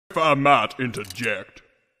If I might interject.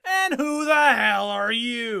 And who the hell are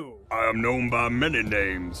you? I am known by many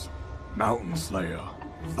names. Mountain Slayer,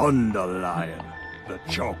 Thunder Lion, the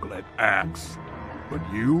Chocolate Axe. But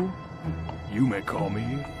you may call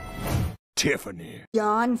me Tiffany.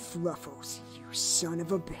 John Fluffles, you son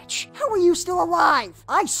of a bitch. How are you still alive?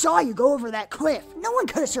 I saw you go over that cliff. No one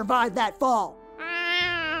could have survived that fall.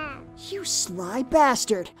 You sly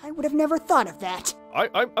bastard. I would have never thought of that.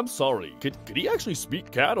 I'm sorry. Could he actually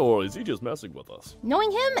speak cat, or is he just messing with us? Knowing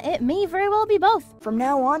him, it may very well be both. From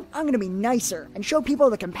now on, I'm gonna be nicer and show people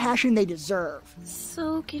the compassion they deserve.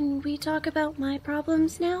 So, can we talk about my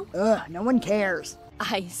problems now? Ugh, no one cares.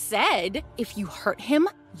 I said, if you hurt him,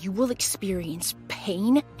 you will experience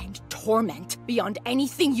pain and torment beyond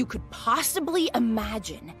anything you could possibly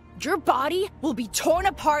imagine. Your body will be torn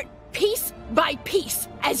apart piece by piece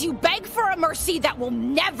as you beg for a mercy that will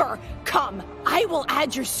never come. I will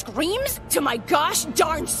add your screams to my gosh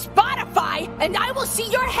darn Spotify, and I will see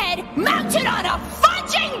your head mounted on a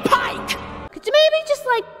fudging pike! Could you maybe just,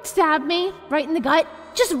 stab me right in the gut?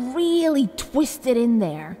 Just really twist it in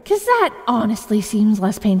there. 'Cause that honestly seems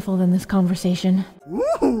less painful than this conversation.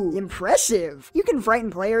 Ooh, impressive. You can frighten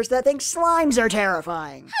players that think slimes are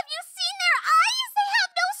terrifying. Have you seen their eyes? They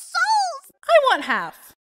have no souls! I want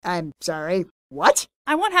half. I'm sorry, what?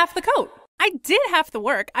 I want half the coat. I did half the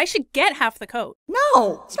work. I should get half the coat.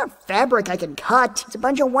 No, it's not fabric I can cut. It's a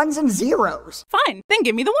bunch of ones and zeros. Fine, then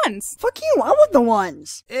give me the ones. Fuck you, I want the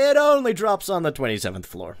ones. It only drops on the 27th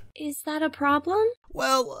floor. Is that a problem?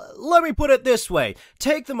 Well, let me put it this way.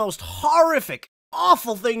 Take the most horrific,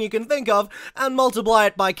 awful thing you can think of and multiply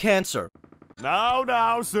it by cancer.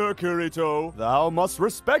 Now, Sir Kirito, thou must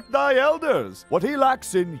respect thy elders. What he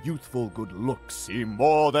lacks in youthful good looks, he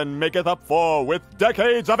more than maketh up for with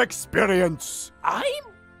decades of experience. I'm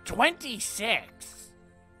 26.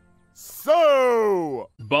 So!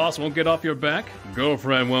 Boss won't get off your back?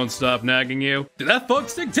 Girlfriend won't stop nagging you? Did that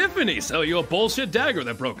fuckstick Tiffany sell you a bullshit dagger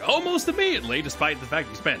that broke almost immediately despite the fact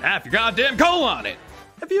you spent half your goddamn coal on it?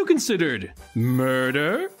 Have you considered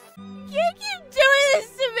murder? You keep doing this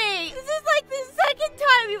to me! This is like the second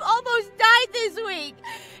time you've almost died this week!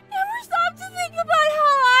 Never stop to think about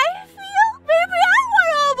how I feel? Maybe I want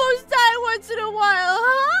to almost die once in a while,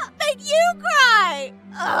 huh? Make you cry!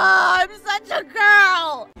 Oh, I'm such a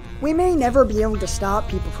girl! We may never be able to stop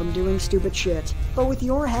people from doing stupid shit, but with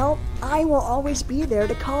your help, I will always be there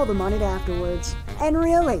to call them on it afterwards. And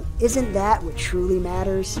really, isn't that what truly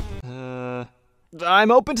matters?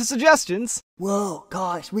 I'm open to suggestions. Whoa,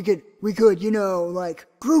 guys, we could,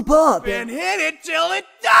 group up and hit it till it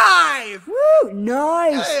dies! Woo,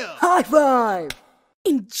 nice! Yeah. High five!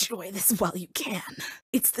 Enjoy this while you can.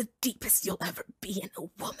 It's the deepest you'll ever be in a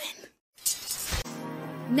woman.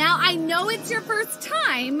 Now I know it's your first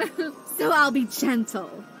time, so I'll be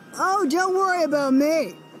gentle. Oh, don't worry about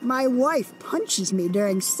me. My wife punches me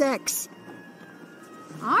during sex.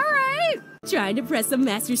 Alright! Trying to press a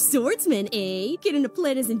master swordsman, eh? Getting to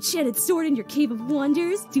play his enchanted sword in your cave of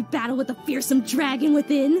wonders? To battle with a fearsome dragon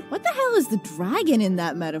within? What the hell is the dragon in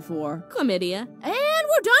that metaphor? Chlamydia. And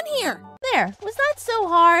we're done here! There, was that so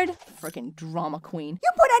hard? Frickin' drama queen.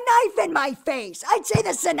 You put a knife in my face! I'd say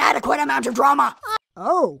this is an adequate amount of drama!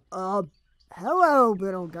 Hello,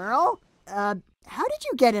 little girl. How did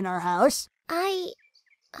you get in our house? I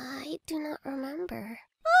do not remember.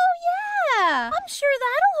 Oh, yeah! I'm sure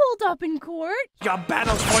that'll hold up in court. Your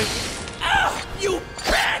battle's going... Ah, you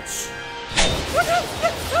bitch!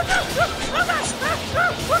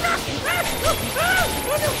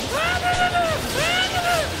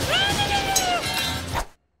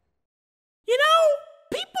 You know,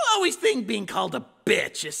 people always think being called a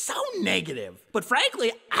bitch is so negative. But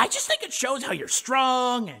frankly, I just think it shows how you're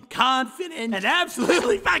strong and confident and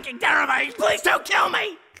absolutely fucking terrifying. Please don't kill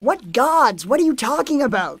me! What gods? What are you talking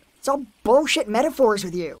about? It's all bullshit metaphors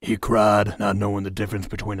with you. He cried, not knowing the difference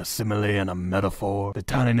between a simile and a metaphor. The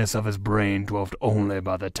tininess of his brain dwarfed only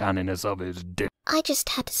by the tininess of his dick. I just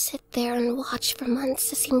had to sit there and watch for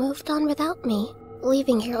months as he moved on without me,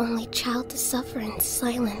 leaving your only child to suffer in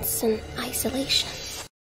silence and isolation.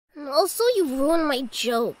 And also, you ruined my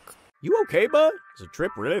joke. You okay, bud? Is the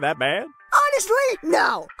trip really that bad? Honestly,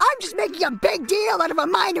 no. I'm just making a big deal out of a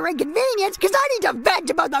minor inconvenience because I need to vent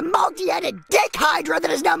about the multi-headed dick hydra that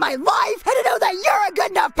is now my life and to know that you're a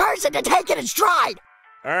good enough person to take it in stride.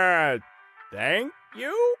 Thank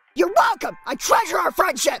you? You're welcome. I treasure our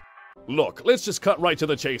friendship. Look, let's just cut right to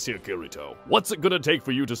the chase here, Kirito. What's it gonna take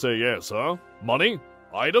for you to say yes, huh? Money?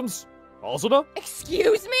 Items?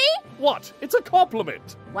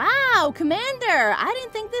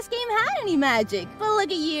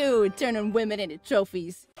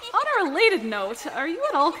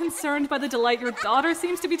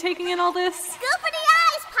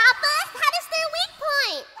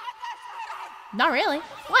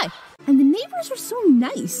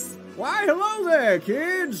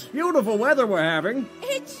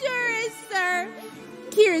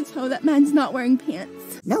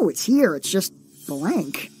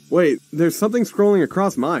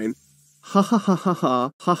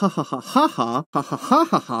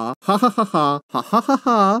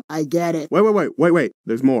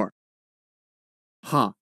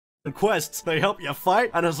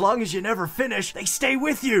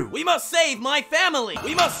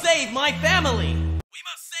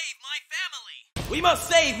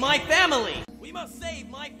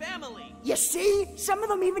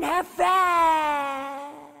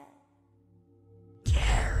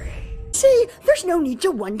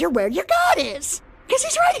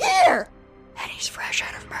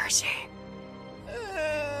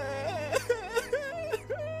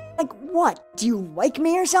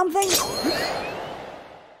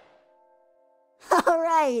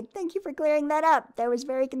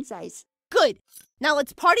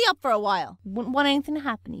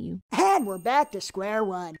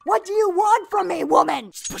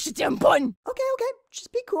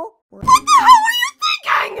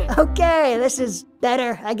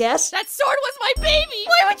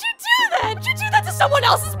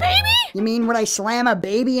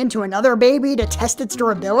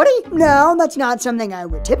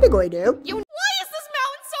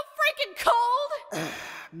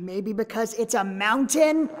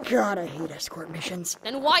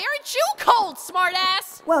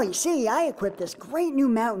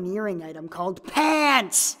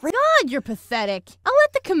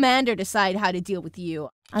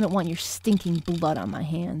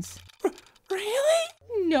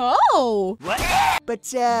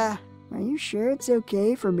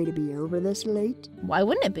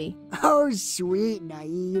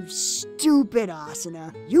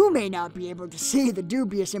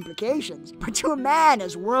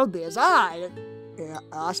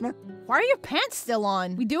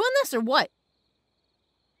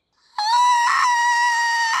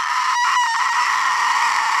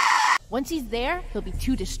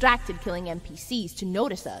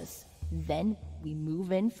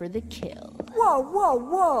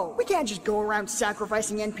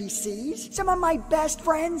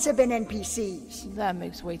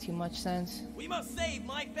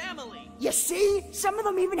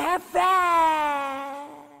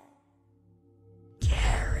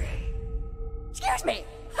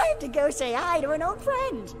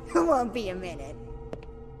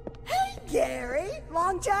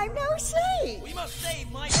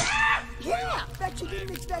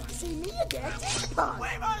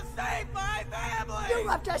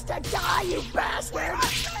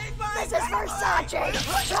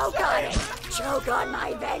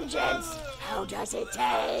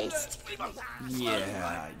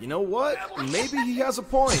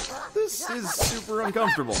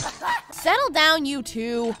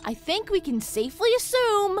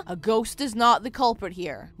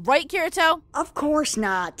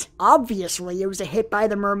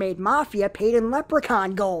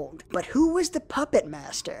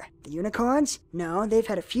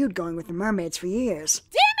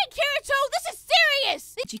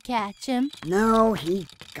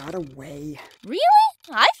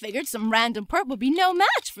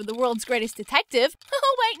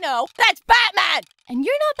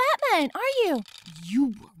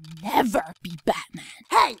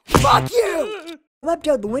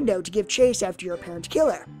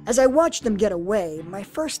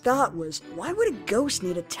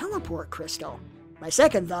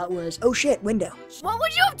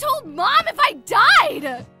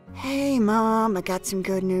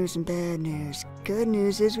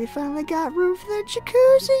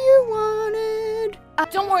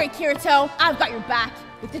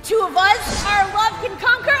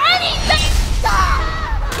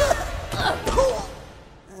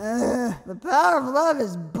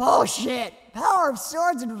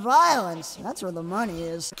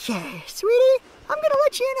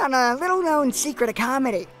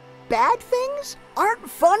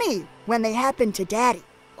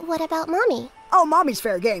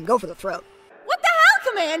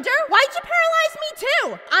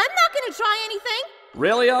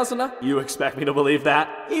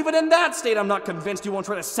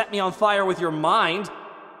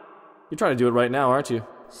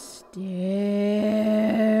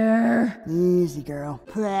 easy, girl.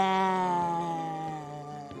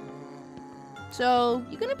 So,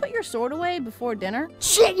 you gonna put your sword away before dinner?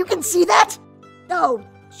 Shit, you can see that? Oh,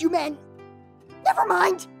 you meant... Never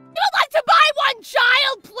mind. You'd like to buy one,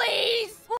 child,